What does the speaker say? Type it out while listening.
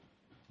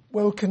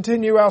We'll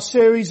continue our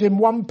series in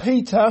 1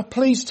 Peter.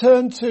 Please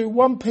turn to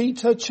 1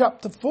 Peter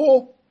chapter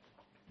 4.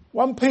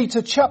 1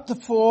 Peter chapter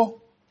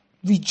 4,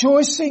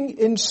 rejoicing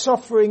in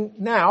suffering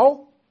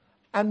now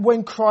and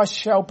when Christ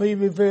shall be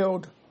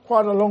revealed.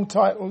 Quite a long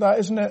title that,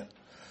 isn't it?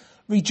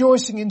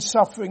 Rejoicing in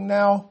suffering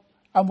now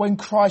and when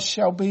Christ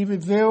shall be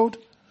revealed.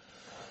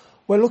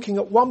 We're looking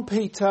at 1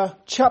 Peter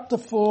chapter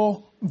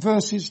 4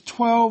 verses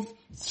 12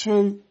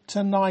 through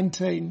to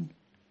 19.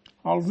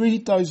 I'll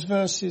read those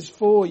verses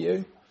for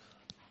you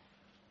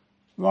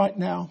right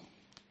now.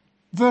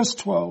 Verse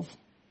 12.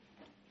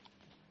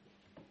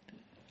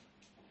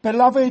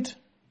 Beloved,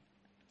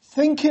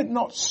 think it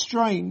not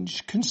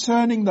strange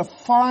concerning the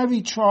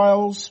fiery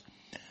trials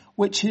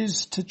which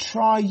is to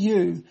try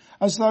you,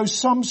 as though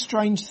some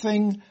strange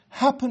thing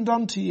happened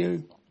unto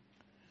you.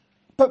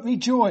 But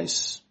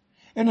rejoice,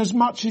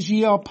 inasmuch as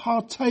ye are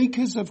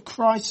partakers of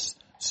Christ's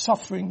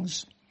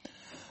sufferings,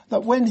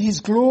 that when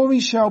his glory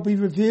shall be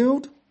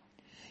revealed,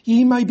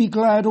 ye may be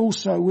glad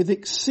also with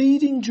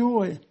exceeding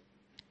joy.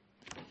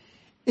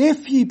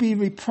 If ye be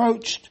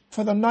reproached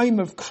for the name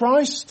of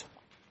Christ,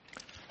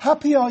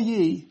 happy are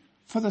ye,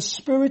 for the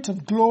Spirit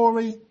of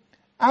glory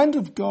and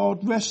of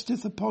God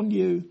resteth upon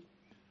you.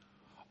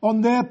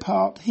 On their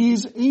part he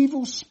is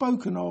evil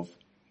spoken of,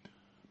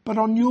 but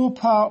on your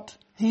part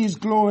he is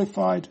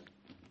glorified.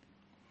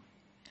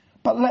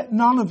 But let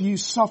none of you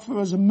suffer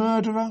as a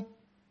murderer,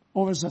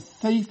 or as a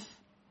thief,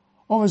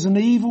 or as an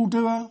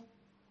evildoer,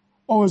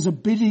 or as a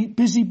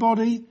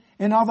busybody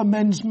in other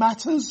men's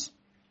matters.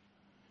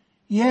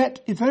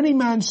 Yet if any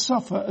man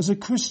suffer as a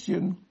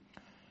Christian,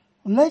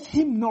 let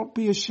him not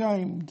be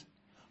ashamed,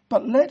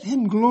 but let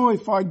him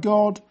glorify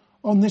God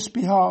on this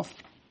behalf.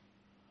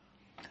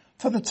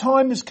 For the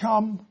time has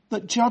come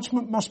that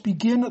judgment must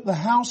begin at the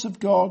house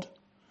of God,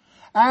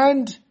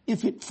 and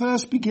if it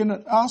first begin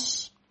at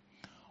us,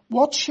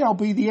 what shall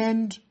the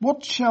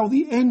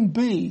end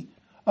be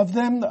of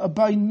them that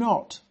obey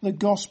not the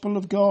gospel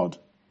of God?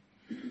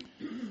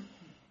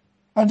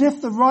 And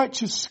if the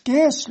righteous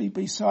scarcely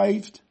be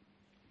saved,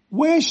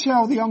 where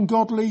shall the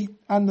ungodly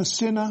and the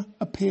sinner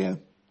appear?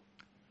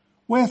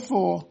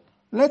 Wherefore,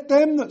 let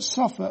them that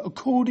suffer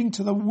according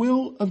to the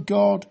will of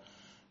God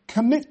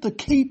commit the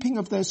keeping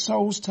of their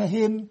souls to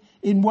him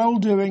in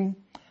well-doing,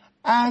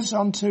 as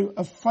unto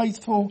a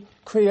faithful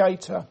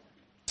Creator.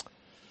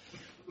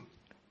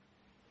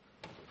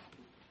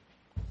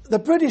 The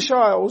British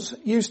Isles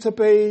used to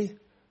be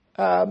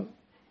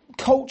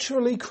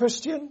culturally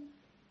Christian.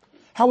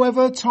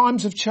 However,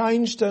 times have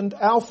changed, and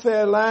our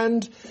fair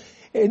land,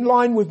 in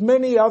line with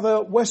many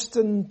other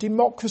Western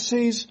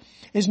democracies,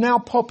 is now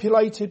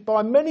populated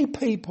by many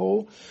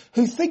people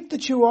who think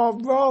that you are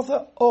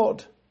rather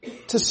odd,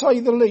 to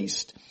say the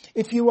least,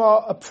 if you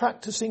are a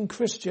practising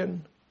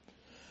Christian.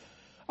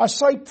 I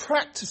say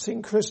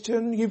practising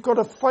Christian, you've got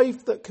a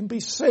faith that can be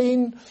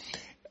seen,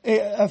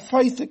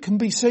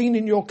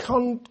 in your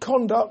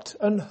conduct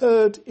and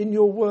heard in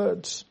your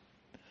words.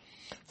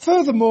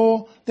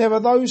 Furthermore, there are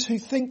those who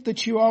think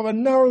that you are a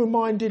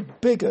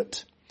narrow-minded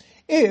bigot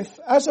if,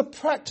 as a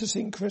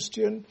practising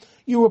Christian,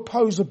 you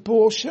oppose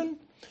abortion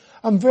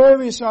and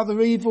various other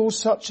evils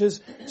such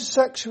as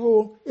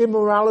sexual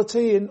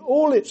immorality in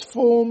all its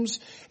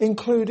forms,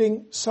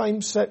 including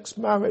same-sex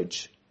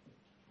marriage.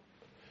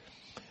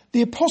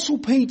 The Apostle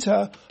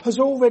Peter has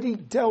already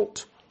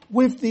dealt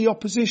with the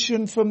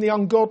opposition from the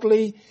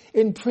ungodly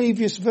in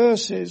previous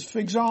verses. For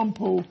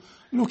example,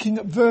 looking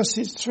at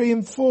verses 3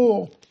 and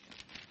 4.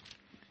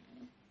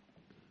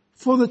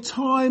 For the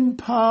time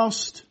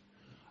past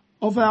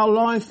of our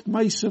life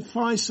may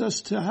suffice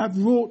us to have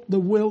wrought the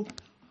will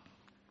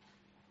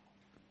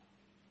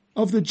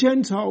of the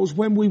Gentiles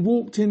when we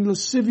walked in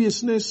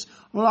lasciviousness,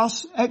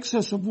 lust,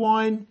 excess of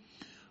wine,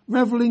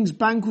 revellings,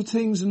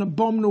 banquetings, and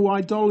abominable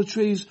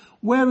idolatries,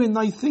 wherein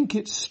they think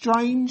it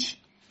strange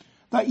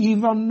that ye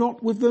run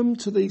not with them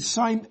to the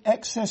same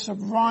excess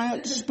of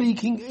riot,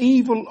 speaking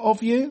evil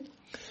of you.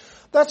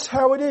 That's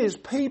how it is.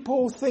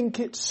 People think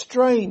it's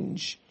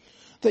strange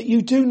that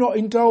you do not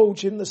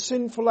indulge in the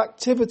sinful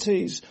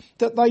activities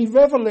that they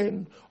revel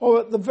in, or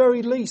at the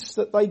very least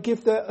that they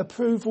give their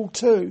approval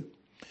to.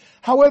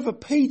 However,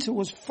 Peter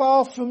was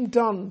far from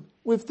done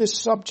with this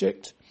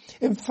subject.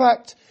 In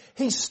fact,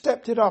 he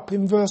stepped it up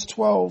in verse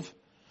 12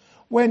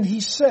 when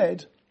he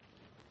said,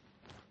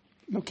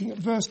 looking at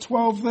verse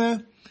 12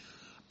 there,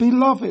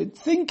 Beloved,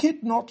 think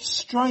it not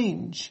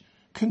strange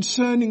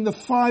concerning the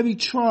fiery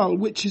trial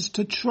which is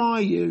to try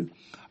you,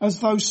 as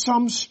though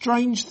some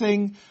strange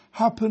thing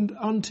happened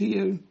unto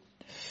you.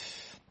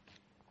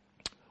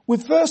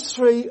 With verse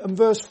 3 and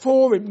verse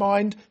 4 in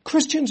mind,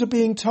 Christians are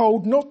being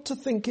told not to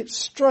think it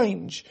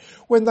strange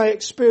when they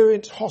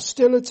experience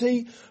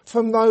hostility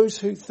from those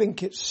who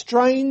think it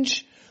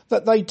strange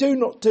that they do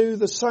not do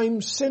the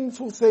same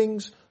sinful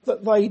things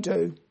that they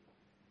do.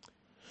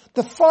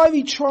 The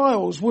fiery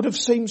trials would have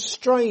seemed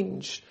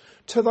strange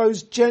to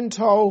those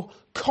Gentile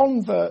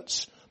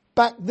converts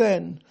back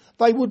then.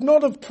 They would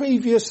not have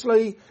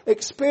previously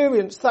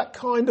experienced that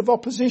kind of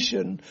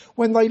opposition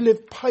when they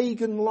lived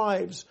pagan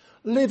lives,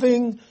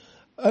 living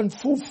and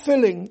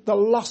fulfilling the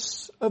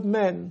lusts of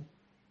men.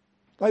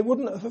 They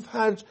wouldn't have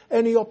had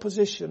any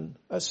opposition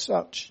as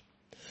such.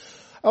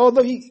 Or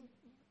the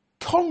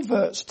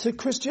converts to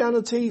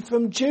Christianity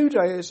from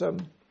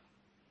Judaism.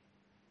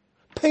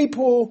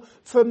 People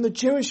from the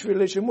Jewish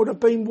religion would have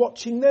been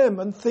watching them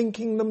and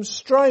thinking them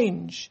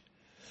strange.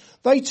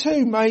 They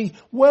too may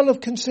well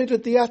have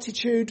considered the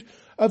attitude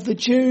of the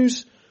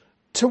Jews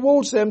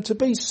towards them to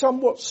be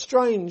somewhat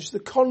strange, the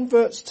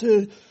converts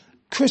to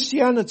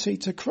Christianity,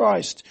 to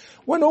Christ.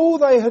 When all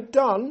they had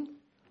done,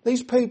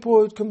 these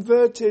people had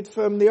converted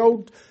from the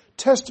Old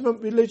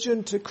Testament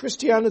religion to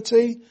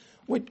Christianity,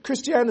 which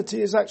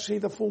Christianity is actually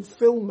the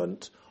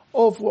fulfillment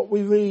of what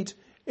we read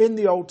in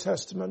the Old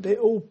Testament. It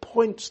all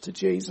points to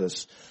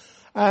Jesus.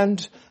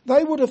 And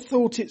they would have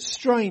thought it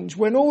strange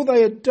when all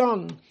they had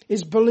done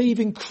is believe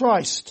in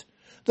Christ,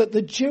 that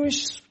the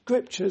Jewish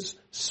scriptures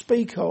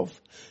speak of.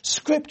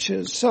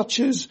 Scriptures such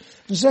as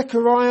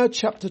Zechariah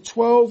chapter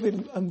 12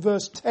 and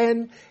verse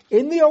 10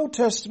 in the Old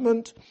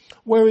Testament,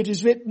 where it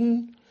is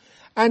written,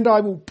 "And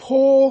I will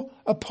pour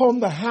upon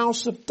the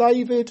house of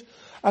David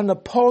and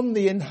upon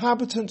the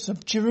inhabitants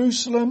of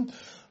Jerusalem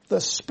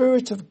the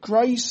spirit of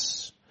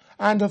grace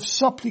and of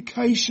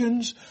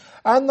supplications,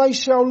 and they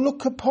shall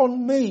look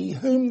upon me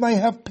whom they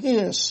have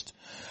pierced,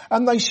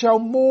 and they shall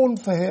mourn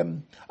for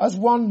him as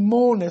one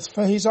mourneth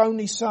for his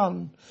only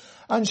son,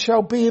 and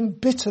shall be in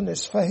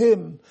bitterness for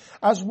him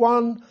as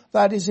one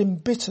that is in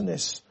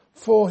bitterness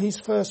for his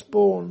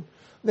firstborn."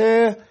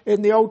 There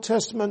in the Old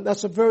Testament,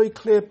 that's a very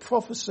clear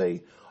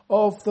prophecy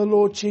of the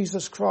Lord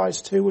Jesus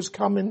Christ who was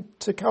come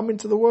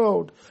into the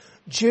world.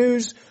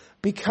 Jews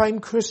became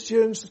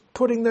Christians,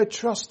 putting their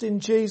trust in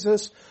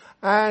Jesus,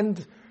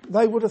 and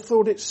they would have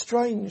thought it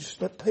strange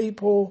that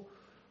people,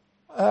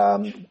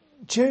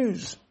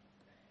 Jews,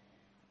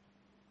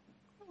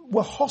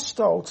 were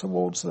hostile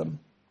towards them.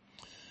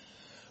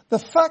 The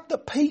fact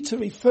that Peter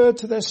referred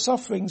to their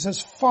sufferings as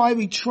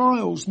fiery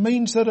trials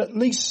means that at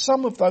least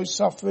some of those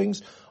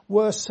sufferings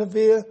were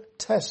severe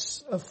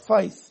tests of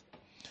faith.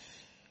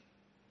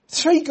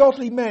 3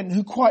 godly men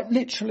who quite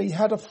literally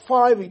had a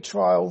fiery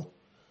trial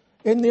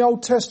in the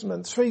Old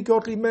Testament. 3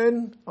 godly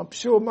men, I'm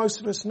sure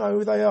most of us know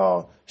who they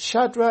are.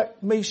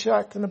 Shadrach,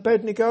 Meshach and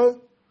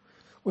Abednego.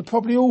 We've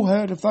probably all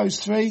heard of those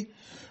 3.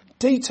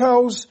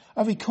 Details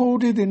are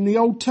recorded in the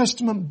Old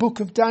Testament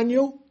book of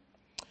Daniel.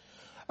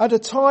 At a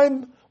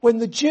time when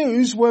the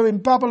Jews were in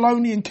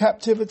Babylonian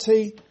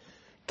captivity,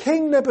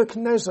 King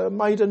Nebuchadnezzar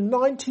made a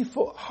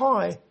 90-foot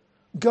high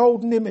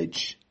golden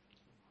image.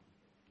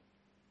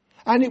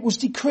 And it was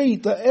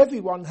decreed that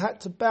everyone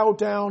had to bow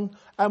down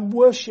and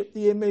worship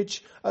the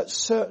image at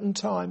certain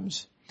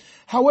times.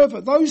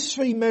 However, those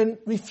 3 men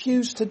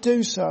refused to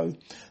do so,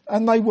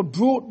 and they were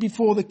brought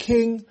before the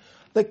king.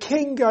 The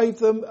king gave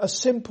them a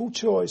simple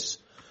choice: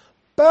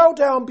 bow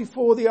down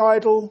before the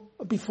idol,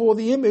 before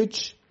the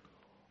image,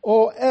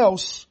 or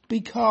else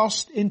be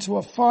cast into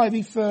a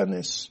fiery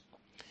furnace.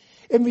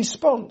 In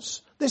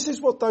response, this is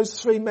what those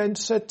 3 men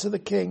said to the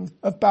king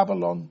of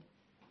Babylon: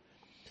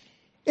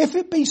 "If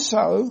it be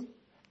so,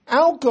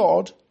 our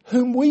God,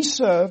 whom we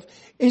serve,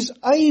 is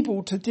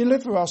able to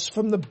deliver us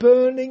from the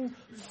burning,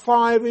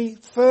 fiery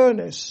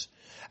furnace,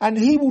 and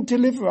he will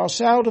deliver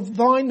us out of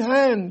thine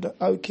hand,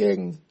 O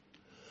king.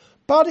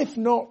 But if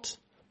not,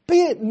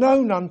 be it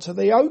known unto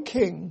thee, O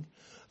king,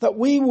 that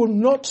we will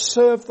not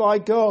serve thy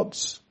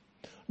gods,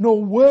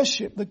 nor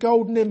worship the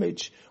golden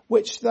image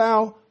which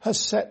thou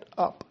hast set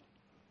up."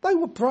 They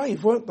were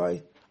brave, weren't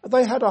they?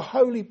 They had a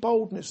holy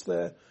boldness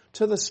there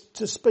to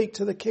speak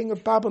to the king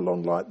of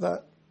Babylon like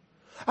that.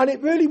 And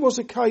it really was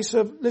a case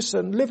of,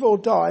 listen, live or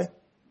die,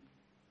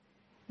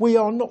 we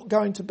are not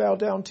going to bow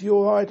down to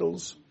your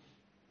idols.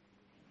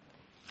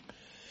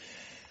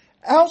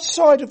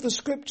 Outside of the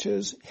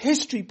scriptures,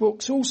 history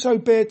books also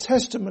bear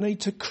testimony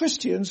to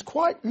Christians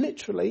quite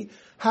literally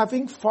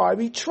having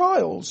fiery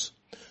trials,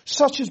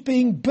 such as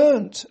being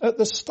burnt at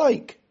the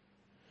stake.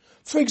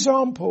 For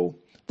example,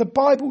 the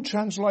Bible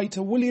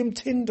translator William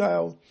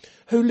Tyndale,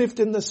 who lived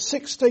in the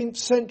 16th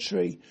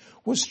century,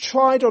 was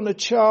tried on a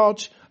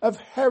charge of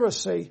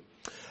heresy.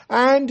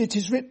 And it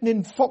is written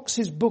in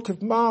Fox's Book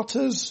of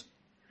Martyrs,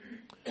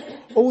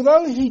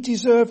 although he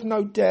deserved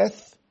no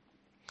death,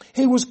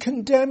 he was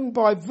condemned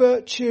by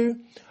virtue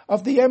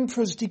of the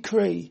emperor's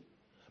decree,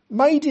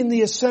 made in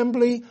the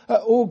assembly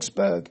at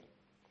Augsburg.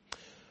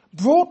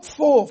 Brought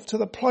forth to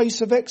the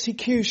place of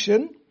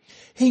execution,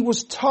 he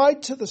was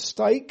tied to the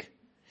stake,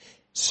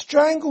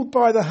 strangled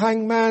by the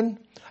hangman,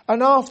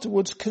 and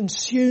afterwards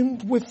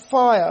consumed with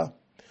fire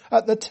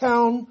at the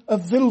town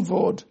of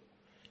Vilvoord,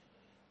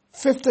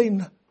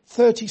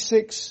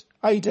 1536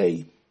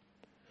 AD,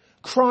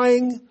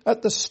 crying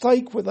at the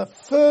stake with a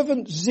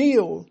fervent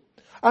zeal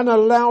and a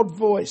loud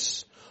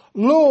voice,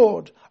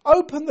 "Lord,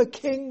 open the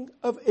King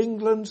of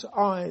England's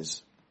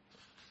eyes."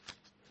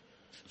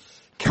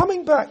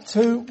 Coming back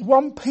to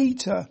 1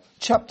 Peter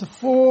chapter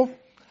 4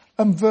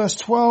 and verse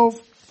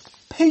 12,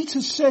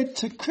 Peter said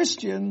to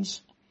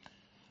Christians,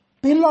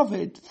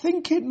 "Beloved,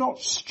 think it not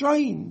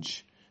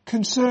strange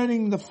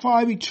concerning the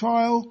fiery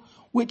trial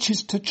which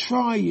is to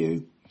try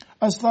you,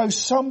 as though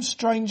some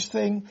strange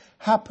thing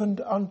happened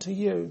unto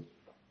you.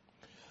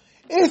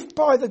 If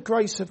by the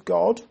grace of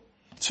God,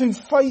 through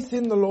faith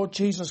in the Lord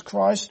Jesus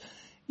Christ,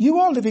 you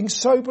are living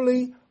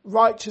soberly,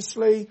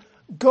 righteously,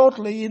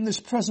 godly in this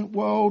present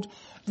world,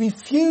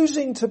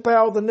 refusing to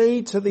bow the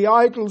knee to the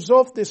idols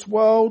of this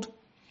world,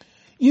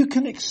 you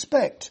can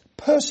expect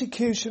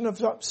persecution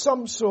of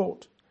some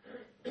sort,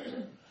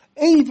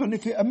 even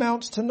if it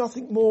amounts to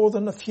nothing more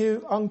than a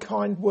few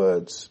unkind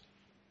words.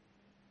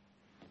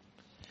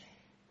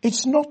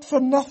 It's not for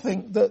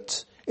nothing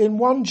that in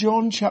 1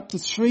 John chapter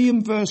 3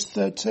 and verse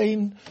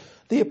 13,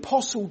 the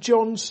Apostle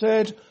John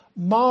said,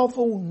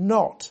 "Marvel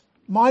not,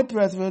 my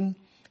brethren,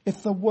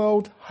 if the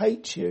world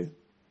hates you."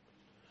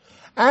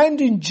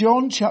 And in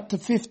John chapter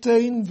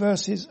 15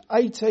 verses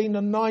 18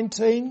 and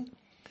 19,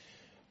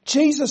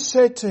 Jesus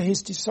said to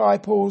his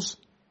disciples,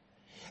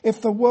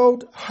 "If the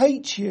world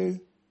hates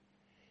you,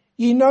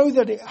 ye know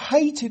that it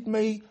hated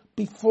me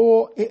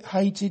before it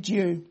hated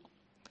you.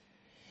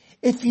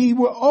 If ye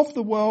were of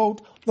the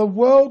world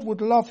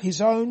would love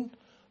his own.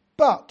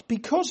 But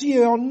because ye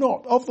are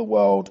not of the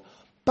world,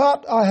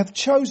 but I have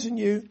chosen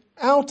you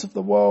out of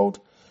the world,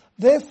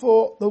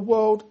 therefore the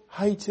world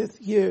hateth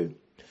you."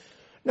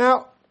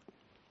 Now,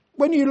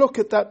 when you look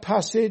at that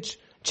passage,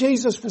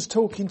 Jesus was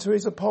talking to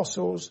his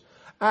apostles,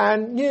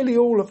 and nearly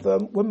all of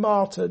them were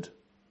martyred.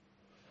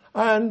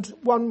 And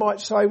one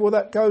might say, well,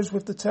 that goes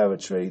with the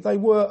territory. They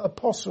were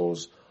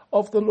apostles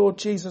of the Lord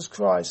Jesus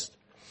Christ.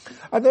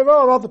 And there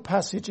are other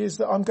passages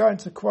that I'm going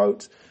to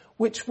quote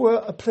which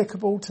were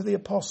applicable to the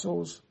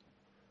apostles.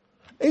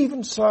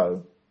 Even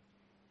so,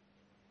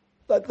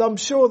 that I'm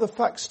sure the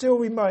fact still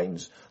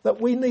remains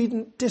that we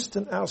needn't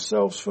distance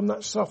ourselves from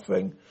that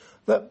suffering,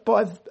 that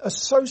by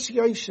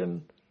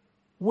association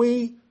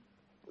we're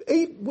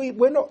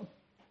not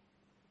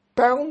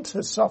bound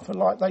to suffer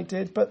like they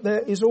did, but there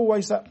is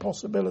always that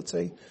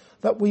possibility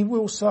that we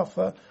will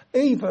suffer,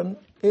 even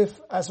if,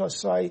 as I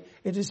say,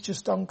 it is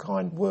just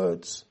unkind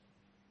words.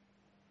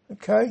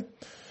 Okay?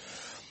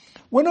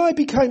 When I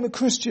became a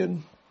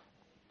Christian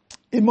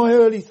in my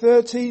early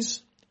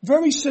 30s,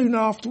 very soon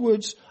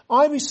afterwards,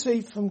 I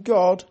received from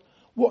God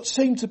what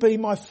seemed to be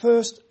my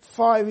first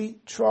fiery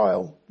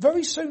trial.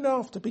 Very soon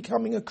after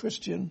becoming a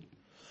Christian.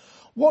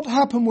 What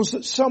happened was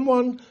that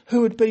someone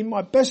who had been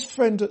my best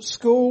friend at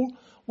school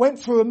went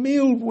for a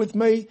meal with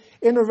me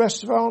in a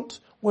restaurant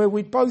where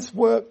we'd both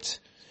worked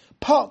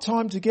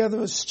part-time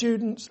together as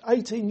students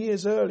 18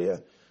 years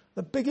earlier.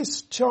 The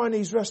biggest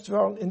Chinese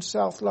restaurant in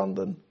South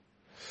London.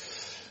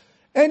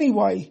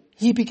 Anyway,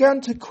 he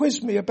began to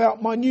quiz me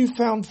about my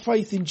newfound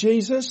faith in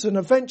Jesus, and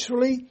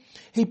eventually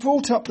he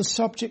brought up the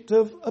subject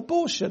of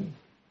abortion.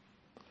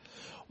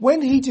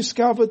 When he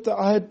discovered that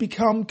I had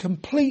become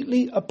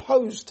completely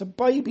opposed to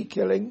baby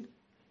killing,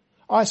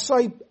 I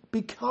say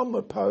become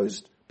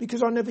opposed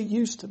because I never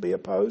used to be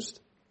opposed.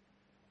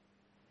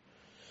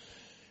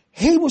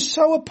 He was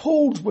so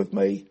appalled with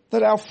me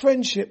that our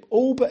friendship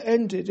all but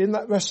ended in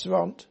that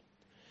restaurant.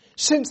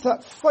 Since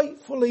that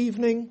fateful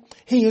evening,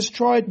 he has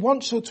tried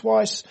once or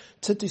twice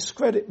to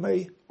discredit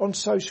me on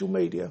social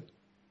media.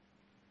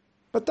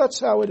 But that's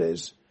how it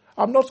is.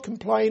 I'm not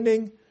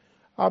complaining.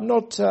 I'm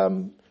not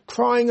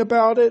crying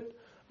about it.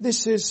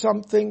 This is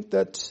something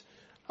that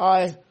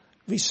I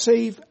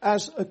receive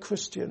as a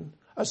Christian,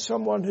 as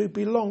someone who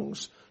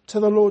belongs to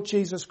the Lord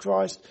Jesus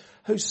Christ,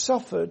 who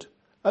suffered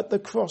at the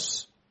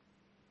cross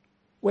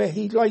where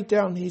he laid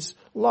down his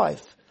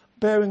life,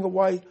 bearing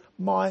away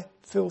my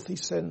filthy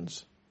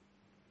sins.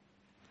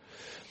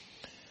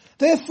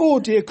 Therefore,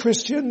 dear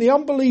Christian, the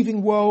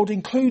unbelieving world,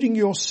 including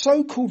your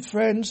so-called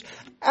friends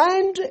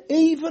and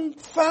even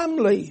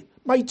family,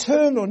 may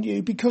turn on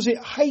you because it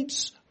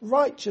hates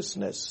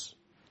righteousness.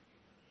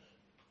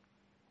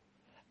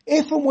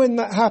 If and when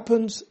that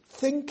happens,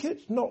 think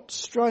it not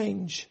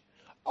strange.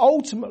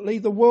 Ultimately,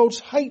 the world's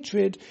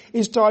hatred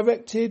is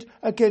directed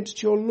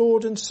against your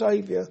Lord and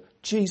Saviour,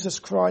 Jesus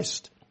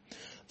Christ.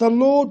 The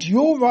Lord,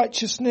 your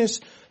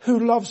righteousness, who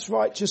loves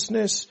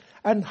righteousness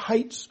and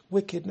hates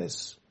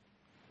wickedness.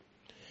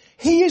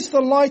 He is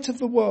the light of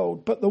the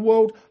world, but the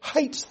world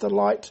hates the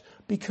light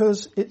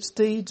because its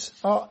deeds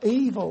are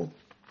evil.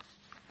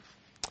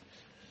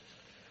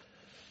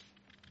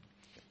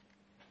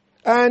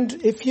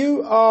 And if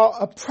you are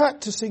a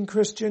practising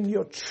Christian,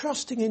 you're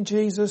trusting in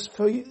Jesus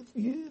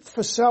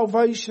for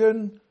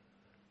salvation,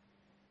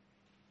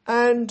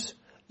 and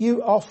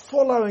you are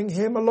following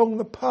him along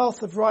the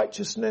path of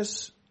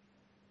righteousness,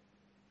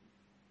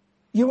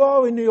 you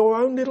are in your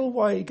own little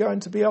way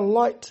going to be a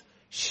light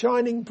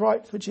shining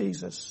bright for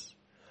Jesus.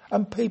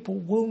 And people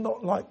will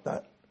not like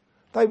that.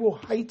 They will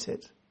hate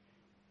it.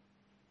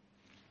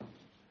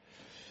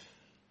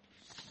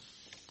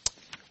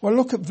 Well,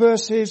 look at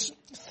verses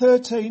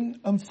 13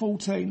 and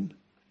 14.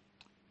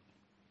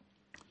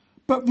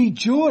 But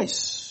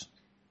rejoice,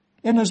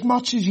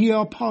 inasmuch as ye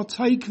are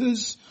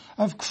partakers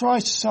of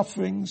Christ's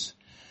sufferings,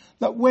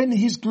 that when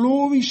his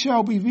glory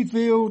shall be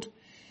revealed,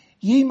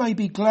 ye may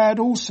be glad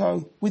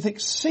also with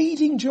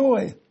exceeding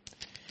joy.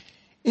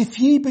 If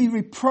ye be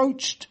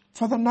reproached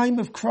for the name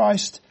of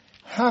Christ,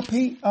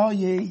 happy are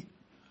ye,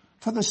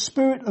 For the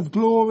Spirit of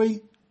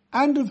glory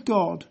and of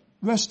God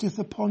resteth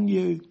upon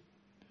you.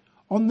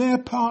 On their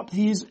part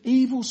he is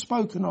evil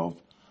spoken of,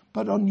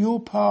 but on your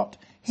part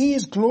he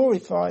is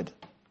glorified.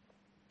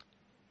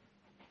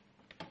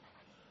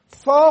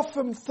 Far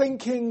from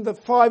thinking the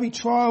fiery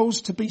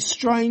trials to be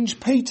strange,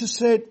 Peter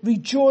said,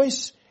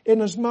 rejoice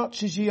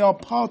inasmuch as ye are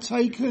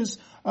partakers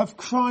of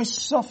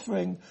Christ's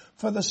suffering,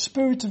 for the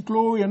Spirit of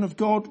glory and of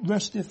God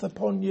resteth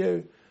upon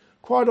you.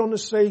 Quite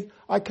honestly,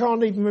 I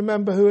can't even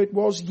remember who it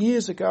was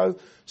years ago.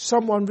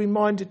 Someone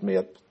reminded me,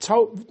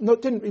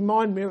 didn't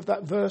remind me of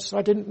that verse.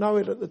 I didn't know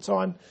it at the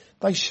time.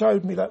 They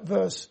showed me that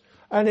verse,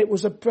 and it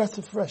was a breath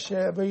of fresh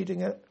air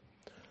reading it.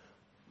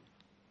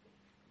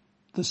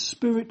 The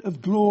Spirit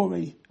of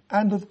glory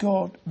and of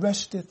God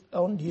resteth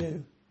on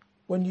you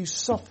when you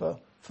suffer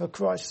for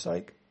Christ's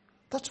sake.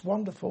 That's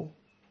wonderful.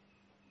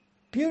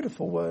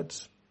 Beautiful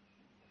words.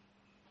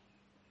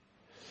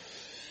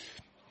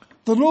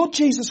 The Lord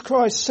Jesus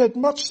Christ said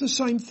much the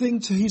same thing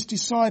to his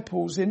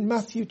disciples in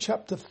Matthew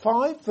chapter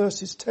 5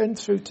 verses 10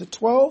 through to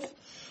 12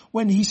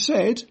 when he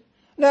said,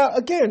 now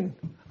again,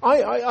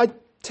 I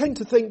tend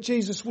to think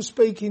Jesus was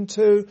speaking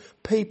to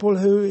people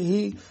who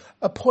he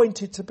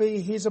appointed to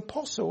be his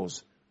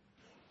apostles.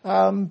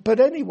 But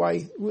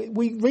anyway,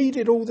 we read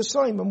it all the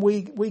same, and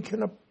we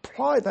can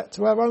apply that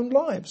to our own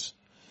lives.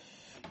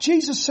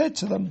 Jesus said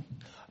to them,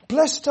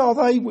 blessed are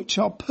they which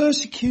are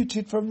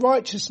persecuted for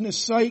righteousness'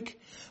 sake,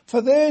 for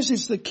theirs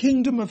is the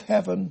kingdom of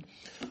heaven.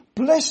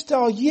 Blessed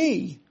are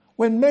ye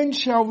when men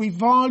shall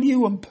revile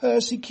you and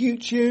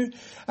persecute you,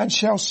 and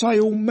shall say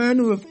all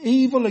manner of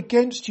evil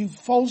against you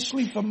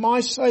falsely for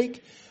my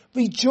sake.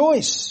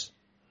 Rejoice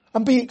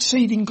and be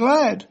exceeding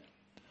glad.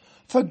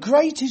 For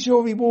great is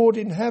your reward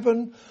in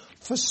heaven,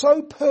 for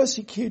so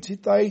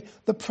persecuted they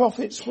the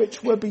prophets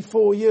which were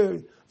before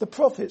you. The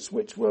prophets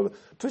which were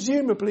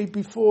presumably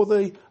before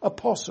the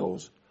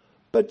apostles.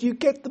 But you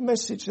get the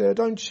message there,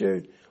 don't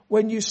you?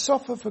 When you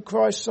suffer for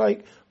Christ's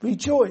sake,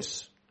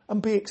 rejoice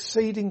and be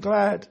exceeding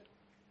glad.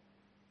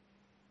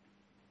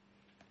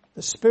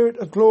 The Spirit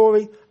of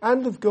glory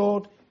and of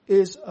God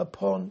is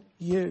upon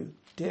you,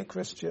 dear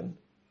Christian.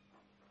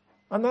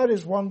 And that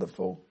is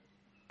wonderful,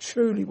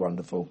 truly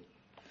wonderful.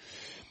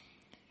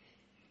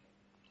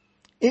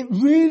 It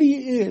really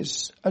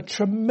is a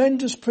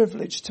tremendous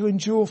privilege to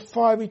endure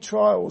fiery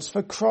trials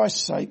for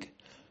Christ's sake,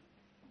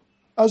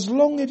 as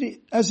long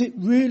as it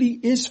really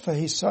is for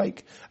his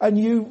sake, and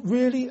you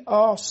really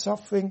are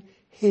suffering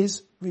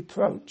his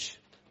reproach.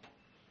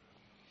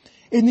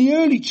 In the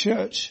early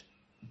church,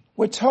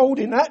 we're told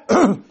in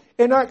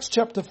Acts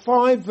chapter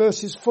 5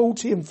 verses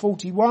 40 and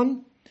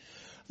 41,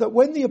 that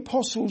when the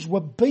apostles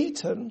were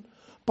beaten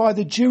by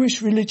the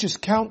Jewish religious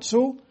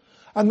council,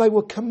 and they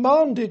were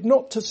commanded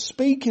not to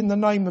speak in the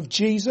name of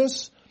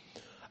Jesus,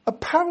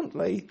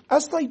 apparently,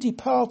 as they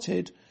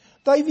departed,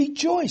 they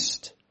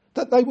rejoiced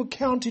that they were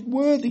counted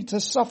worthy to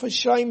suffer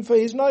shame for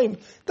his name.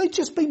 They'd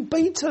just been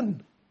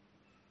beaten.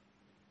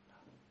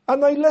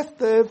 And they left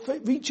there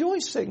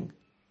rejoicing.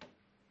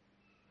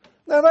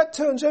 Now that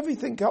turns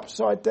everything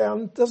upside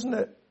down, doesn't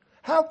it?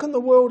 How can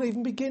the world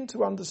even begin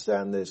to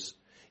understand this?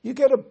 You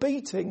get a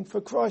beating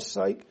for Christ's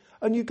sake,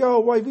 and you go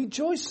away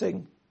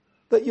rejoicing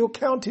that you're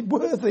counted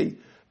worthy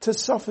to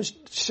suffer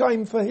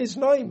shame for his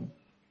name.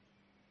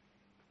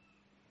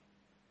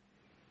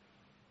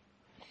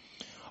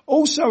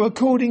 Also,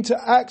 according to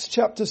Acts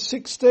chapter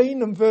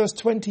 16 and verse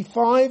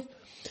 25,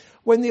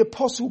 when the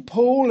Apostle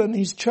Paul and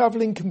his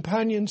travelling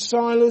companion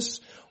Silas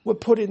were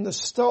put in the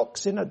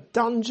stocks in a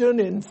dungeon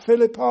in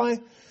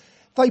Philippi,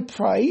 they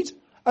prayed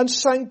and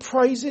sang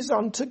praises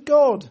unto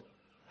God.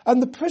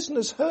 And the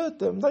prisoners heard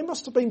them. They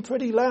must have been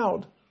pretty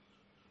loud,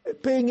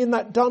 being in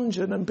that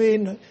dungeon and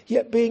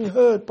being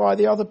heard by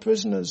the other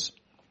prisoners.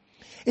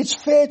 It's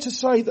fair to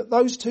say that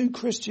those two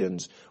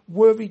Christians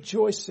were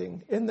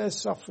rejoicing in their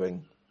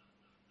suffering.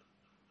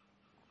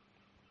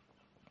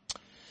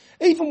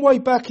 Even way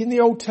back in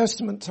the Old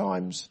Testament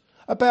times,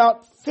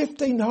 about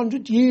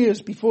 1500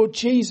 years before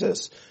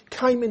Jesus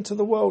came into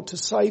the world to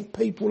save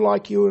people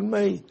like you and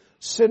me,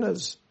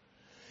 sinners,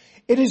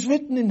 it is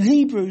written in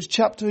Hebrews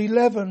chapter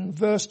 11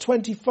 verse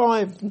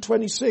 25 and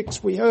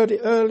 26. We heard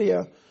it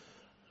earlier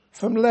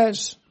from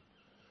Les.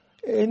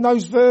 In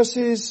those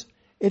verses,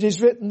 it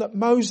is written that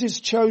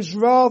Moses chose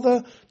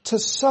rather to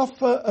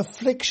suffer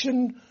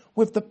affliction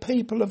with the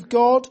people of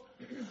God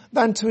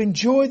than to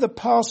enjoy the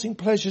passing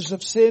pleasures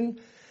of sin,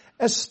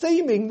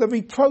 esteeming the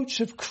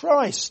reproach of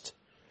Christ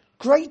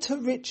greater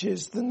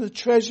riches than the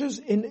treasures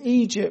in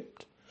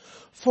Egypt,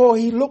 for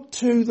he looked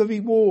to the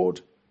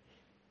reward.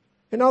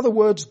 In other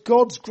words,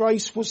 God's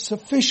grace was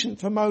sufficient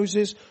for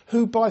Moses,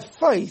 who by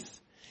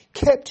faith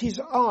kept his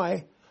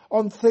eye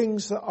on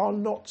things that are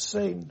not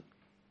seen.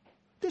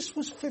 This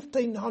was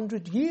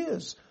 1500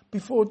 years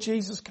before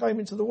Jesus came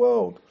into the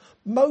world.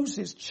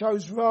 Moses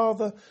chose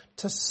rather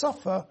to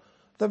suffer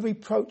the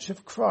reproach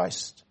of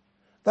Christ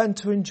than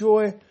to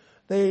enjoy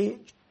the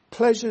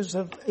pleasures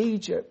of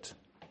Egypt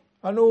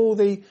and all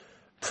the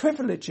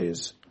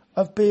privileges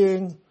of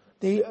being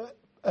the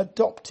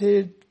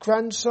adopted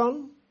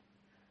grandson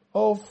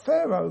of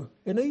Pharaoh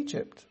in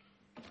Egypt.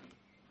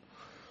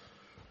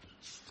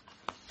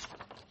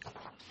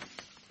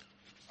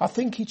 I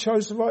think he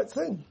chose the right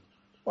thing.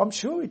 I'm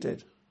sure he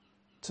did.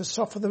 To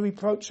suffer the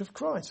reproach of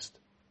Christ.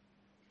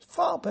 It's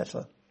far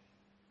better.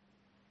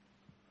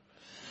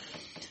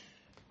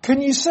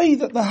 Can you see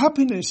that the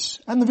happiness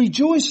and the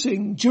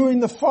rejoicing during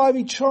the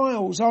fiery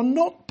trials are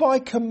not by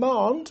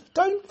command?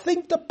 Don't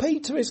think that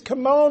Peter is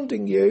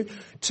commanding you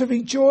to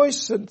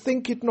rejoice and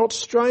think it not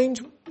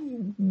strange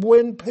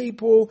when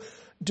people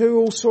do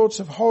all sorts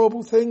of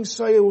horrible things,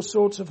 say all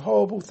sorts of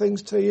horrible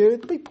things to you.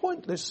 It'd be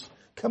pointless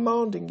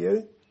commanding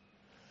you.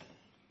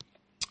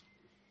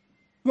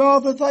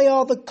 Rather, they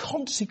are the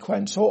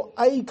consequence or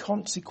a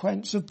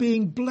consequence of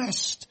being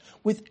blessed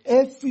with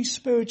every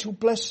spiritual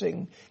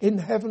blessing in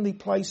heavenly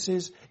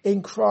places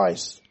in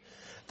Christ.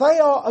 They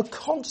are a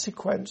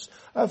consequence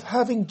of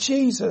having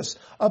Jesus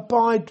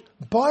abide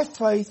by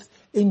faith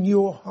in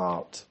your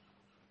heart.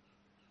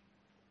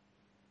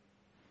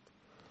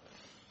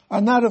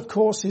 And that, of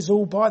course, is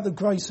all by the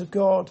grace of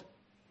God.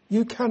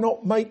 You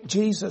cannot make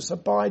Jesus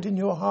abide in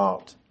your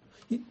heart.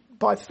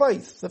 By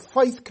faith. The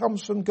faith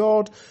comes from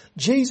God.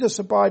 Jesus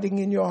abiding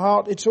in your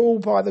heart. It's all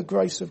by the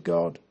grace of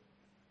God.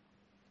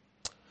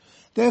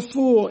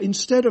 Therefore,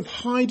 instead of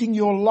hiding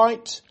your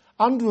light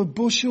under a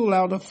bushel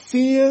out of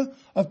fear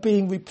of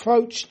being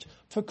reproached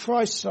for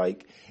Christ's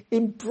sake,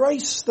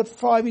 embrace the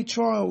fiery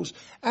trials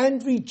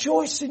and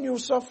rejoice in your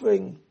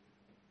suffering.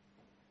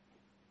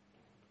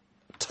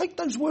 Take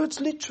those words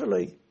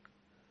literally.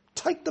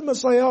 Take them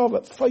as they are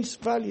at face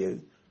value.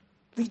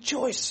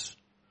 Rejoice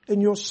in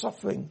your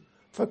suffering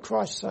for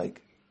Christ's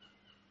sake.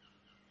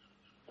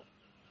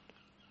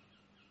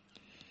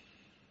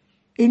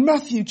 In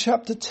Matthew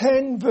chapter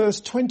 10 verse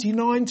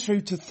 29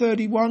 through to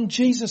 31,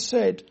 Jesus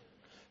said,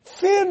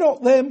 "Fear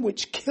not them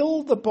which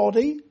kill the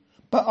body,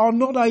 but are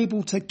not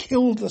able to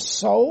kill the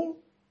soul,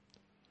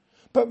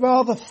 but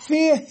rather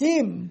fear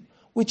him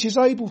which is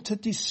able to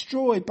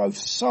destroy both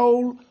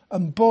soul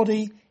and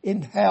body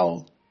in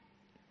hell.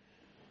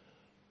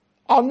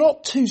 Are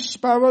not 2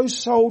 sparrows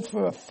sold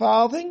for a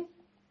farthing?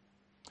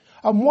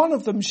 And one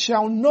of them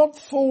shall not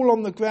fall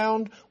on the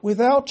ground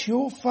without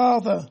your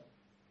Father.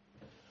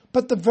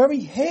 But the very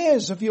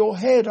hairs of your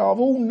head are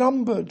all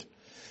numbered.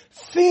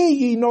 Fear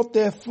ye not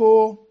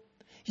therefore,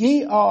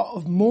 ye are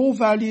of more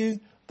value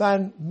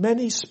than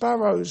many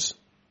sparrows.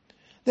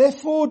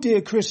 Therefore,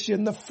 dear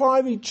Christian, the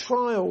fiery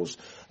trials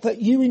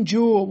that you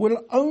endure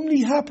will only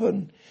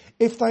happen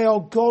if they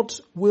are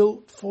God's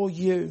will for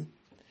you.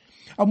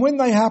 And when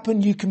they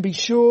happen, you can be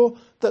sure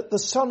that the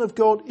Son of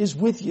God is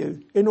with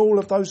you in all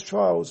of those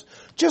trials.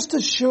 Just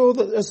as sure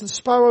that as the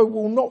sparrow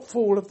will not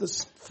fall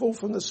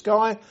from the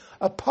sky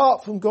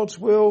apart from God's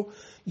will,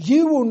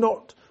 you will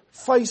not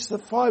face the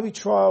fiery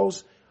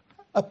trials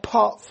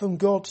apart from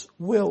God's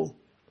will.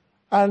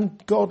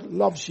 And God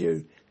loves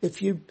you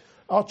if you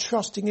are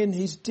trusting in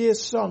his dear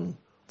Son,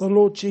 the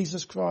Lord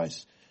Jesus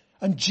Christ.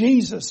 And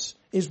Jesus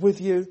is with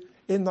you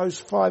in those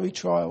fiery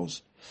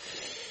trials.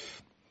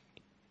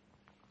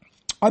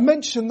 I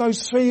mentioned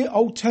those 3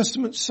 Old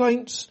Testament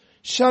saints,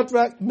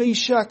 Shadrach,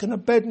 Meshach and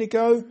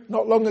Abednego,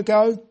 not long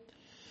ago.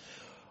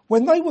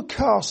 When they were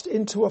cast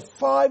into a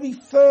fiery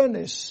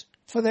furnace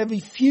for their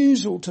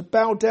refusal to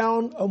bow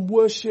down and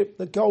worship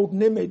the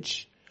golden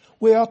image,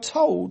 we are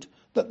told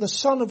that the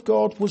Son of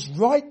God was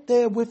right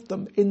there with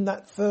them in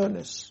that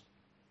furnace.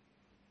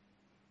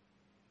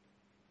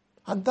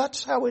 And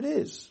that's how it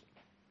is.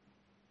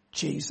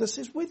 Jesus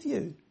is with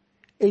you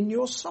in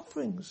your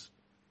sufferings.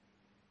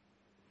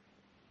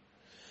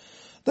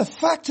 The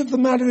fact of the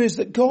matter is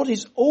that God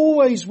is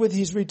always with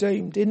his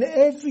redeemed in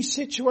every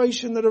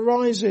situation that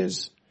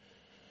arises.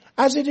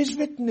 As it is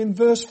written in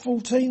verse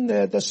 14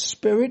 there, the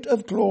Spirit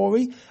of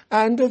glory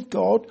and of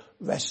God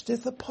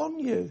resteth upon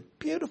you.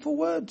 Beautiful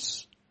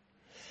words.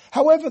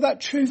 However,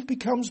 that truth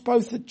becomes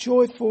both a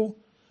joyful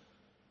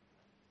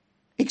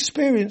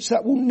experience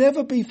that will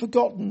never be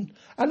forgotten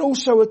and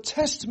also a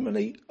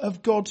testimony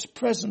of God's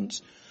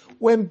presence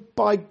when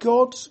by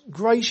God's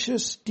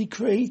gracious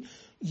decree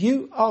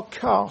you are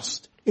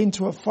cast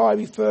into a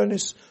fiery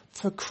furnace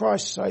for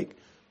Christ's sake.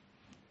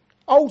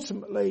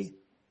 Ultimately,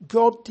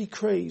 God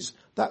decrees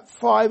that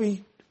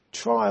fiery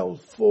trial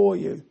for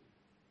you.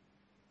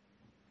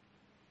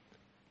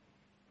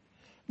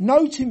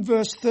 Note in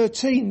verse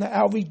 13 that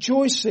our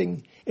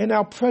rejoicing in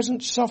our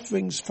present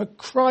sufferings for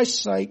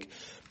Christ's sake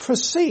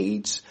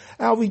precedes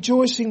our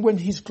rejoicing when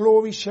his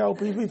glory shall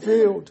be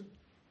revealed.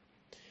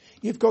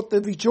 You've got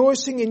the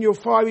rejoicing in your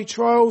fiery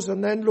trials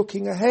and then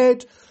looking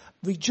ahead,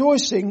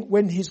 rejoicing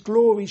when his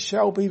glory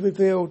shall be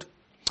revealed.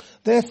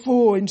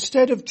 Therefore,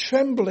 instead of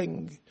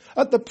trembling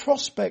at the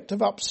prospect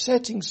of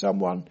upsetting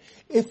someone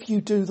if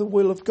you do the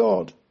will of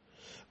God,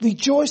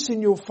 rejoice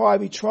in your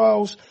fiery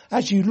trials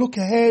as you look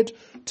ahead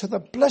to the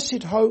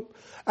blessed hope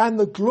and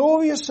the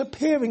glorious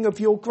appearing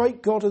of your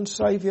great God and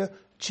Saviour,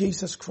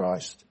 Jesus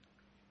Christ.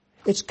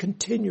 It's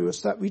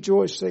continuous, that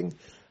rejoicing.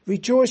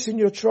 Rejoice in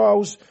your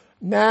trials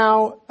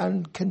now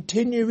and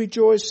continue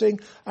rejoicing,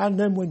 and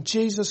then when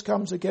Jesus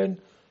comes again,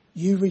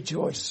 you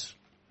rejoice.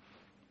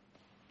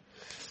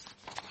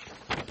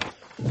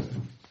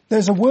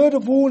 There's a word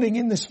of warning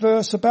in this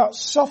verse about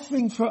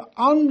suffering for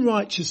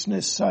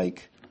unrighteousness'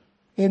 sake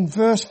in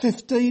verse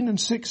 15 and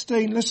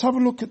 16. Let's have a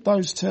look at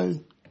those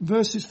two.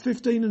 Verses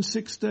 15 and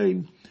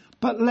 16.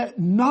 But let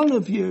none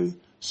of you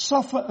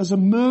suffer as a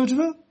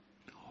murderer,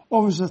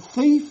 or as a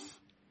thief,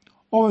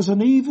 or as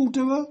an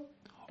evildoer,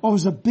 or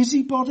as a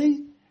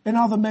busybody in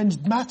other men's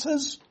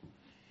matters.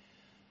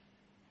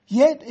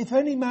 Yet if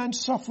any man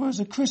suffer as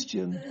a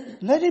Christian,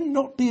 let him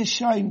not be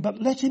ashamed,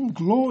 but let him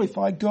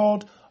glorify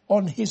God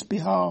on his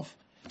behalf.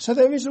 So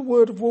there is a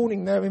word of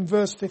warning there in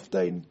verse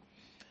 15.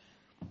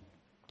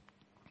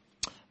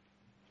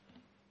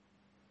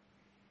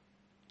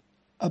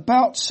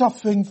 About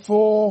suffering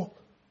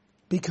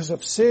because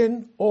of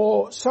sin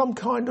or some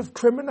kind of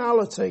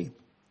criminality.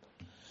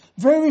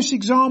 Various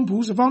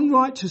examples of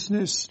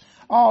unrighteousness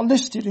are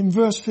listed in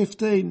verse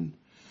 15.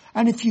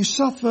 And if you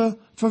suffer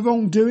for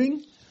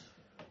wrongdoing,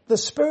 the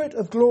Spirit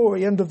of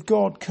glory and of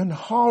God can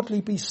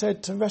hardly be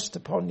said to rest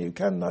upon you,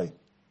 can they?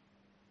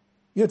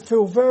 You'd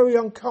feel very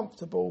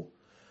uncomfortable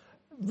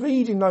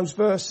reading those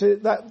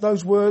verses,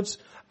 those words,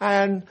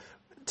 and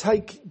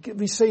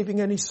receiving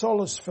any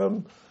solace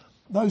from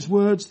those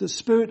words. The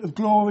Spirit of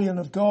glory and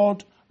of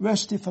God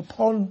resteth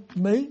upon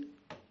me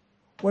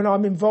when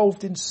I'm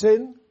involved in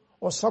sin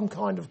or some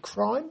kind of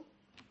crime.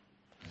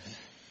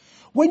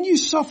 When you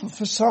suffer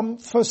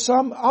for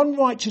some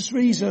unrighteous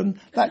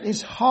reason, that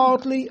is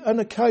hardly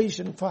an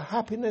occasion for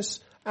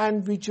happiness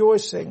and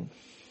rejoicing.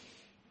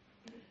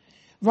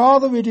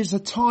 Rather, it is a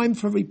time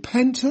for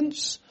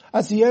repentance,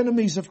 as the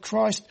enemies of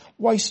Christ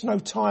waste no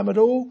time at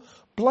all,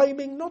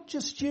 blaming not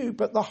just you,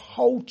 but the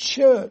whole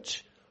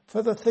church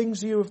for the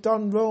things you have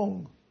done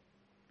wrong.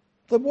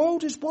 The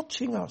world is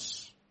watching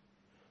us,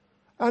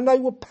 and they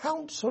will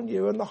pounce on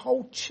you and the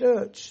whole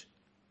church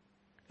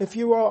if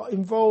you are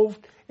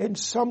involved in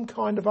some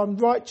kind of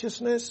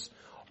unrighteousness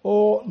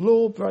or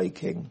law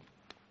breaking.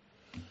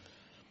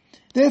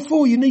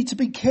 Therefore, you need to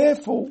be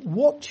careful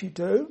what you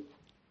do.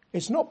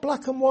 It's not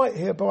black and white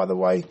here, by the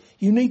way.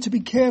 You need to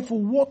be careful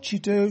what you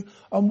do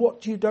and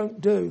what you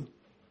don't do.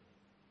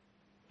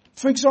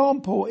 For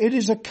example, it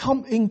is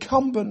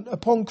incumbent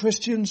upon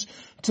Christians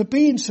to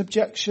be in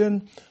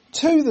subjection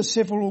to the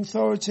civil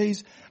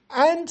authorities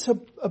and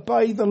to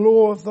obey the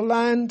law of the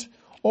land,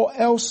 or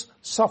else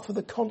suffer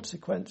the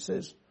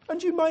consequences.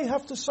 And you may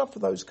have to suffer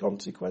those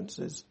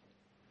consequences.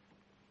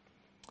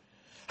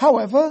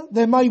 However,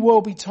 there may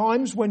well be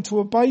times when to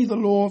obey the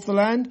law of the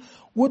land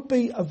would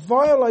be a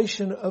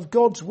violation of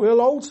God's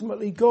will.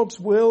 Ultimately, God's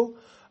will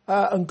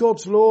and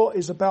God's law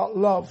is about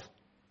love.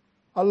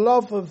 A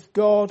love of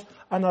God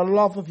and a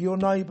love of your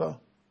neighbour.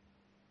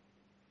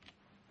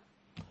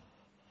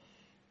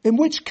 In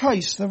which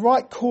case, the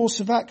right course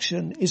of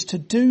action is to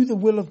do the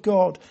will of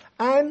God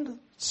and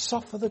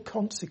suffer the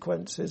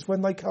consequences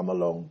when they come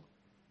along.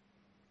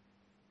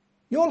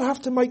 You'll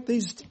have to make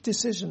these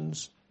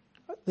decisions,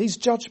 these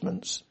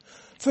judgments.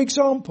 For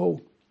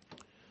example,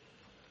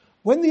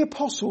 when the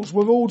apostles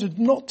were ordered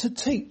not to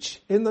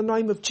teach in the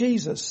name of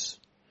Jesus,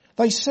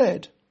 they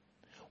said,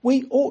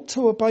 we ought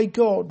to obey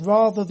God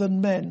rather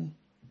than men.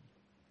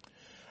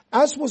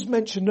 As was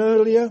mentioned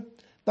earlier,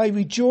 they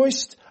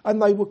rejoiced and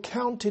they were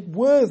counted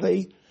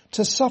worthy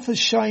to suffer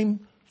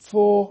shame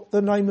for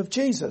the name of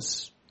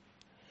Jesus.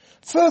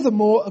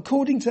 Furthermore,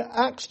 according to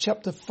Acts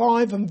chapter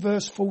 5 and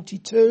verse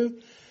 42,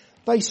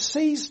 they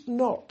ceased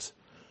not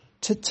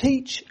to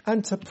teach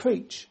and to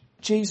preach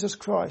Jesus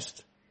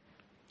Christ.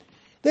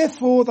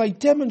 Therefore, they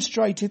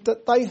demonstrated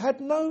that they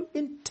had no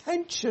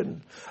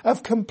intention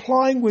of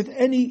complying with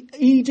any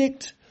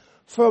edict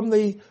from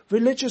the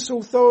religious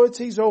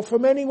authorities or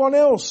from anyone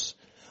else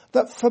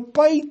that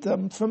forbade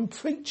them from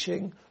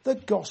preaching the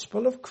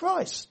gospel of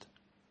Christ.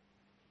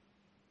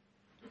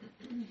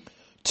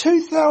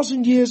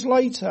 2,000 years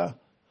later,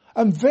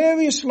 and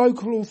various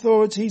local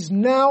authorities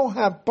now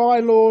have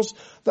bylaws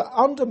that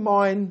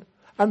undermine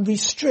and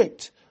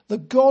restrict the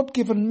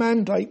God-given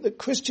mandate that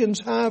Christians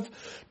have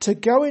to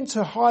go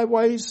into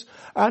highways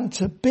and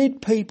to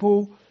bid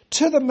people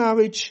to the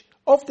marriage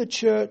of the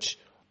church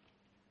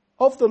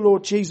of the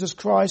Lord Jesus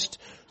Christ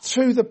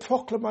through the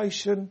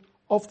proclamation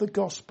of the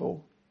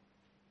gospel.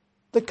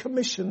 The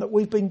commission that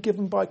we've been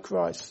given by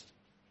Christ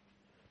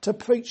to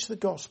preach the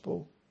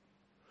gospel,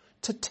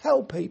 to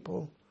tell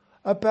people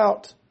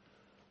about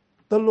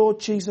the Lord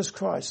Jesus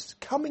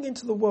Christ coming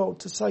into the world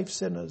to save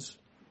sinners.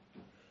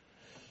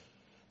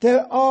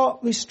 There are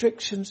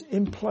restrictions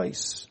in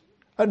place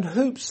and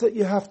hoops that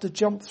you have to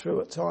jump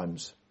through at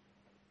times.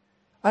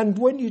 And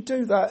when you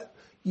do that,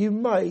 you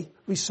may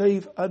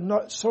receive a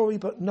no, sorry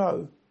but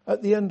no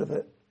at the end of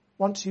it,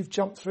 once you've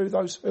jumped through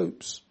those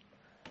hoops.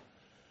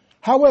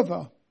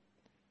 However,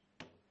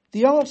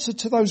 the answer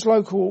to those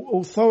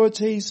local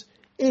authorities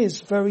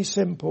is very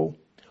simple.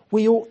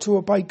 We ought to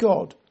obey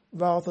God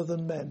rather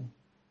than men.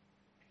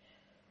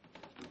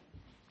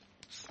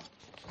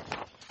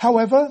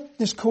 However,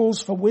 this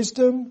calls for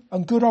wisdom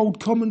and good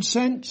old common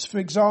sense. For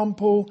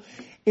example,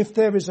 if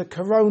there is a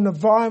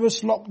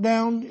coronavirus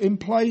lockdown in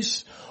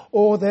place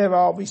or there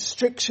are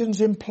restrictions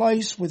in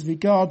place with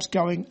regards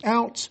going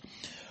out,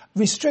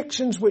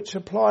 Restrictions which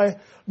apply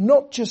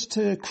not just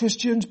to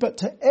Christians but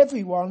to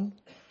everyone.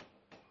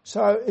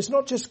 So it's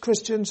not just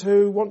Christians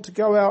who want to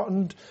go out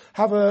and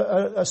have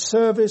a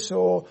service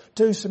or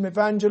do some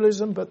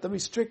evangelism, but the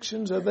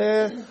restrictions are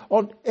there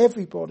on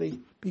everybody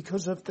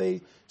because of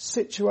the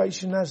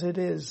situation as it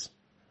is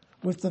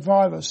with the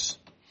virus.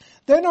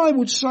 Then I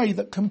would say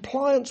that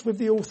compliance with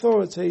the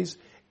authorities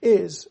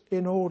is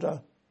in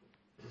order.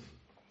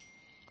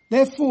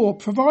 Therefore,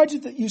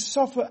 provided that you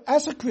suffer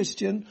as a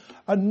Christian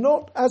and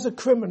not as a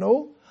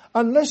criminal,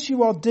 unless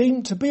you are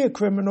deemed to be a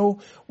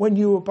criminal when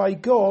you obey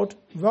God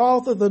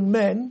rather than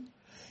men,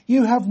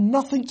 you have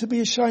nothing to be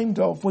ashamed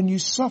of when you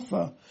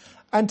suffer,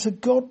 and to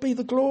God be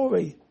the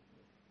glory.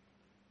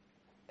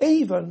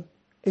 Even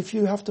if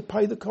you have to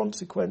pay the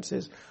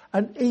consequences,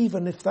 and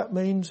even if that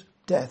means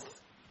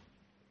death.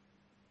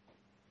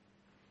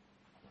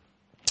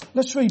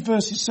 Let's read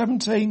verses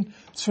 17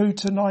 through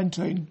to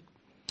 19.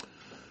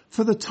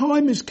 For the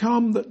time is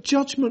come that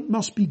judgment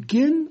must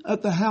begin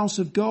at the house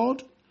of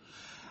God.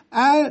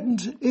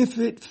 And if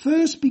it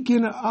first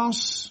begin at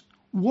us,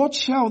 what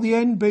shall the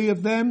end be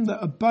of them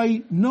that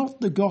obey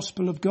not the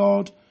gospel of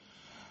God?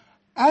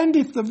 And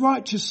if the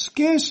righteous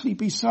scarcely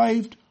be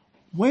saved,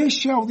 where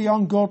shall the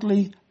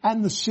ungodly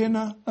and the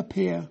sinner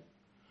appear?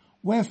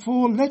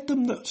 Wherefore let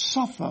them that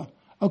suffer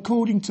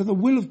according to the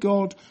will of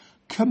God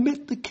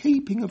commit the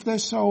keeping of their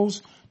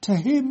souls to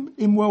him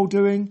in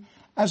well-doing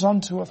as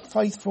unto a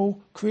faithful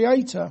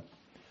Creator.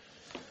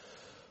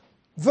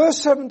 Verse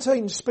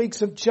 17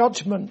 speaks of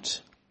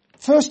judgment.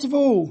 First of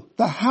all,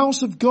 the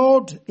house of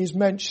God is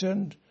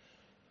mentioned.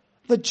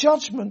 The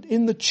judgment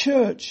in the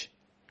church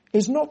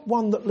is not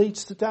one that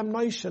leads to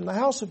damnation. The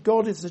house of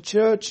God is the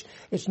church.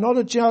 It's not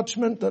a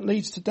judgment that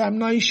leads to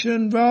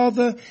damnation.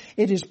 Rather,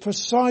 it is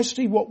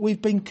precisely what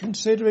we've been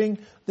considering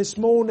this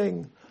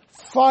morning.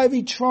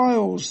 Fiery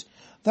trials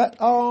that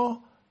are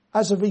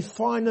as a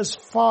refiner's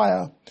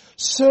fire,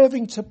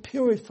 serving to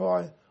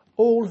purify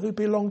all who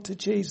belong to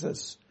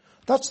Jesus.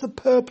 That's the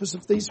purpose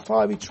of these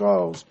fiery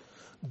trials.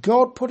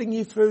 God putting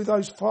you through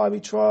those fiery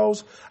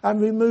trials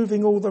and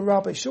removing all the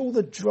rubbish, all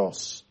the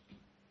dross,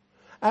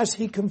 as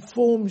he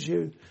conforms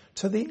you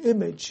to the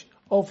image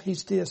of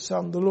his dear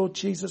Son, the Lord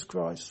Jesus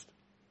Christ.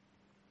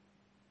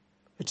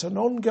 It's an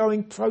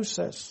ongoing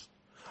process,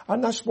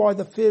 and that's why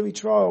the fiery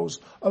trials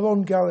are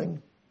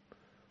ongoing.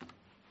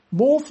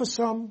 More for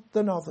some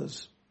than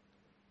others,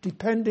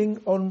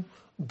 depending on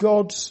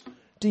God's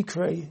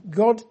decree,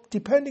 God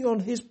depending on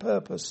his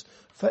purpose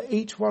for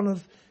each one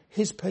of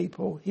his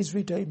people, his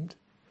redeemed.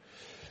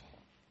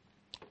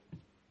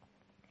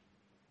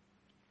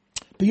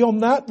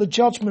 Beyond that, the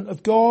judgment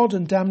of God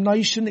and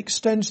damnation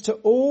extends to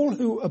all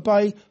who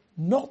obey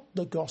not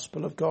the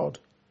gospel of God.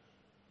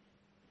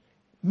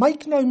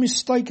 Make no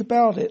mistake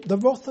about it, the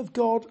wrath of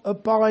God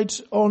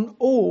abides on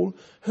all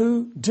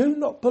who do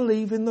not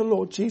believe in the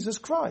Lord Jesus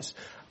Christ.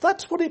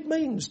 That's what it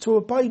means to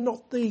obey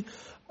not the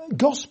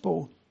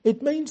gospel.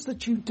 It means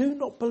that you do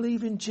not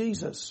believe in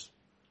Jesus.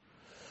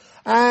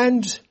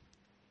 And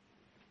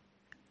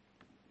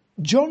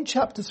John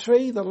chapter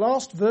 3, the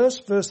last verse,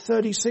 verse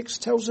 36,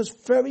 tells us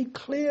very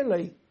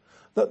clearly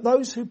that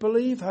those who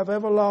believe have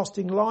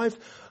everlasting life.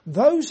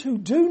 Those who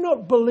do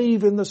not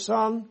believe in the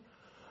Son,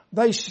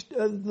 they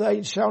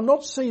shall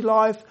not see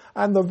life,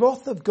 and the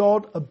wrath of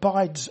God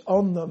abides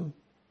on them.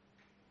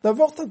 The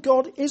wrath of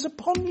God is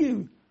upon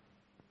you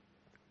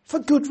for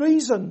good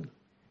reason.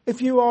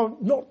 If you are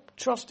not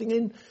trusting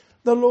in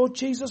the Lord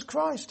Jesus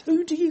Christ,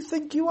 who do you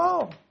think you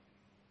are?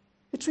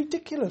 It's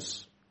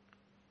ridiculous.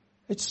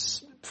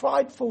 It's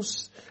prideful.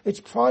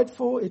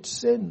 It's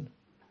sin.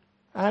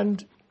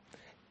 And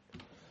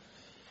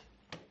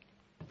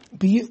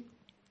the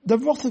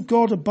wrath of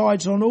God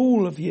abides on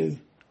all of you.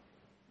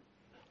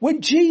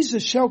 When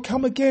Jesus shall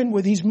come again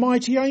with his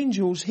mighty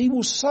angels, he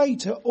will say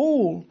to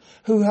all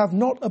who have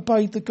not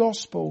obeyed the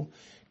gospel,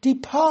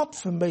 "Depart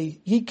from me,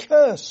 ye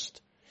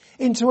cursed,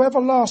 into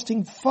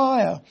everlasting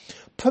fire,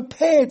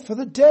 prepared for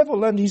the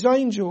devil and his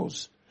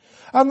angels.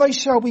 And they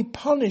shall be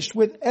punished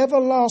with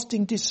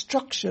everlasting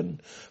destruction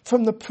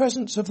from the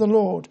presence of the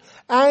Lord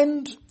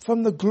and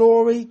from the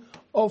glory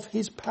of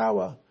his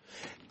power."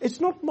 It's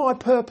not my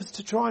purpose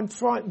to try and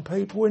frighten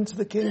people into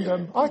the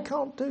kingdom. I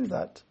can't do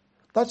that.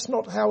 That's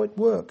not how it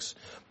works.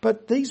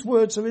 But these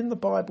words are in the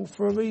Bible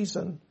for a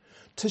reason,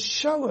 to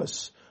show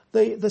us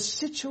the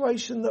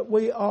situation that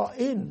we are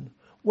in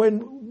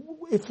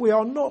if we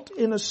are not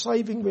in a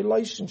saving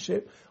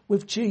relationship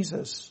with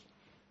Jesus.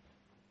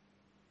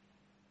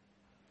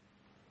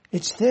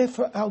 It's there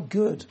for our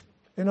good,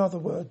 in other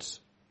words.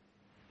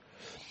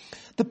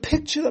 The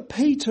picture that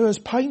Peter has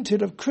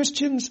painted of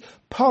Christians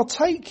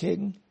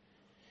partaking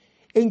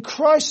in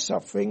Christ's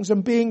sufferings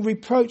and being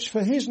reproached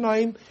for his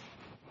name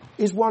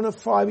is one of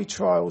fiery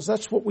trials.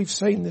 That's what we've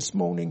seen this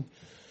morning.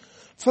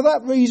 For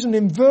that reason,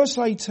 in verse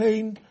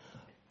 18,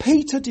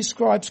 Peter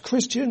describes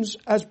Christians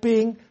as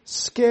being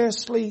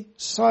scarcely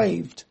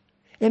saved.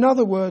 In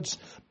other words,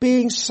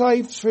 being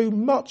saved through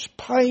much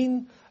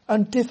pain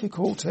and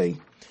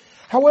difficulty.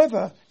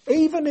 However,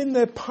 Even in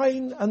their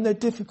pain and their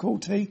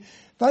difficulty,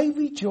 they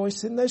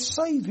rejoice in their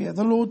Saviour,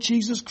 the Lord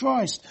Jesus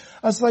Christ,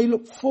 as they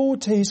look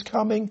forward to his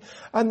coming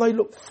and they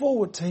look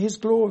forward to his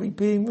glory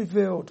being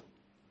revealed.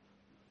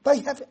 They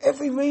have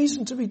every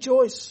reason to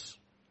rejoice,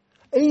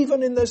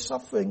 even in their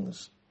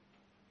sufferings.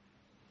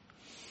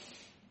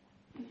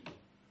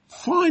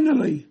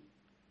 Finally,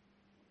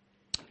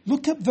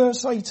 look at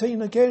verse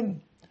 18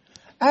 again.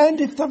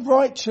 And if the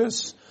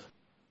righteous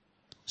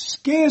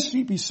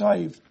scarcely be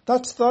saved,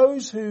 that's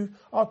those who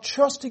are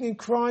trusting in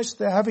Christ,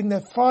 they're having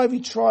their fiery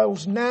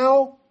trials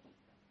now,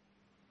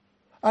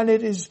 and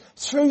it is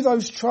through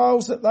those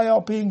trials that they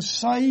are being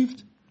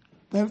saved.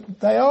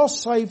 They are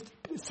saved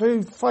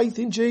through faith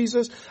in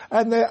Jesus,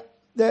 and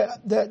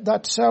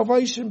that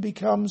salvation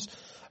becomes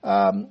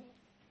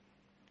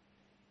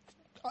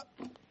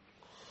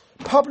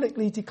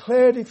publicly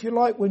declared, if you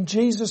like, when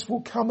Jesus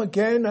will come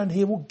again and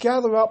he will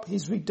gather up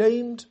his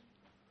redeemed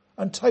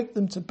and take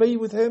them to be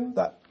with him,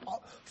 that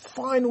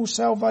final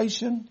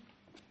salvation.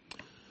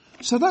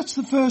 So that's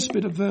the first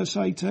bit of verse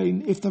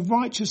 18. If the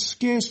righteous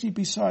scarcely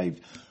be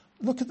saved.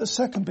 Look at the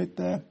second bit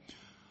there.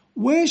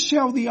 Where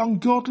shall the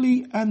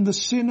ungodly and the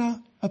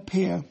sinner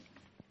appear?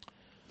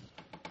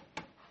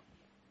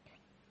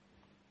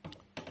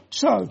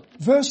 So,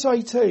 verse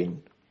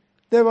 18.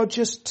 There are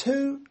just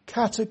two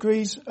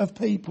categories of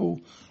people.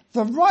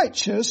 The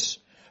righteous,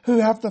 who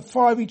have the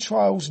fiery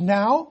trials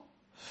now,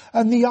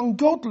 and the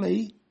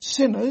ungodly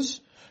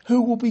sinners,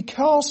 who will be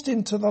cast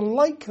into the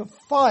lake of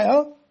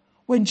fire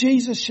when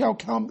Jesus shall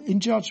come in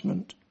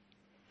judgment.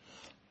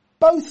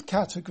 Both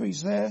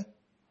categories there,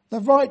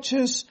 the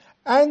righteous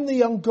and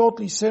the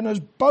ungodly sinners,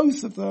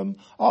 both of them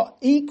are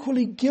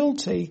equally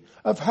guilty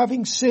of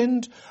having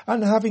sinned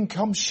and having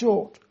come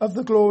short of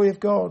the glory of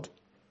God.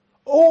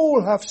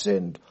 All have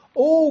sinned.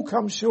 All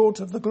come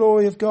short of the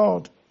glory of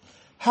God.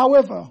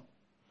 However,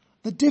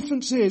 the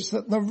difference is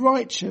that the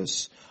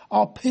righteous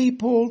are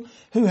people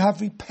who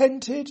have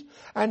repented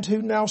and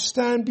who now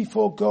stand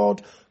before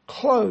God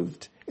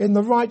clothed in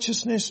the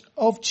righteousness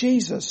of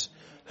Jesus,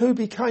 who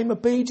became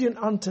obedient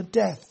unto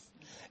death,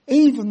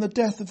 even the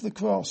death of the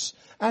cross,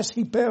 as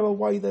he bare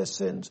away their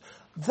sins.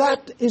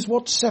 That is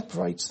what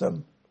separates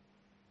them.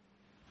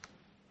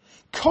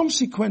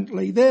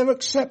 Consequently, their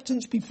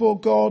acceptance before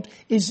God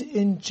is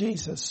in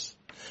Jesus.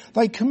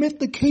 They commit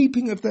the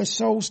keeping of their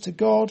souls to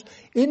God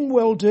in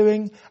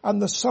well-doing,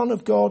 and the Son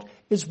of God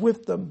is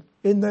with them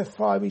in their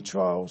fiery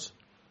trials.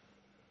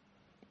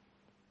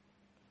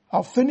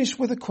 I'll finish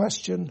with a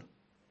question.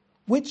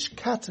 Which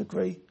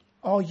category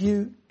are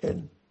you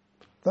in?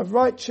 The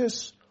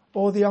righteous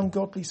or the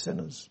ungodly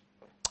sinners?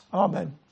 Amen.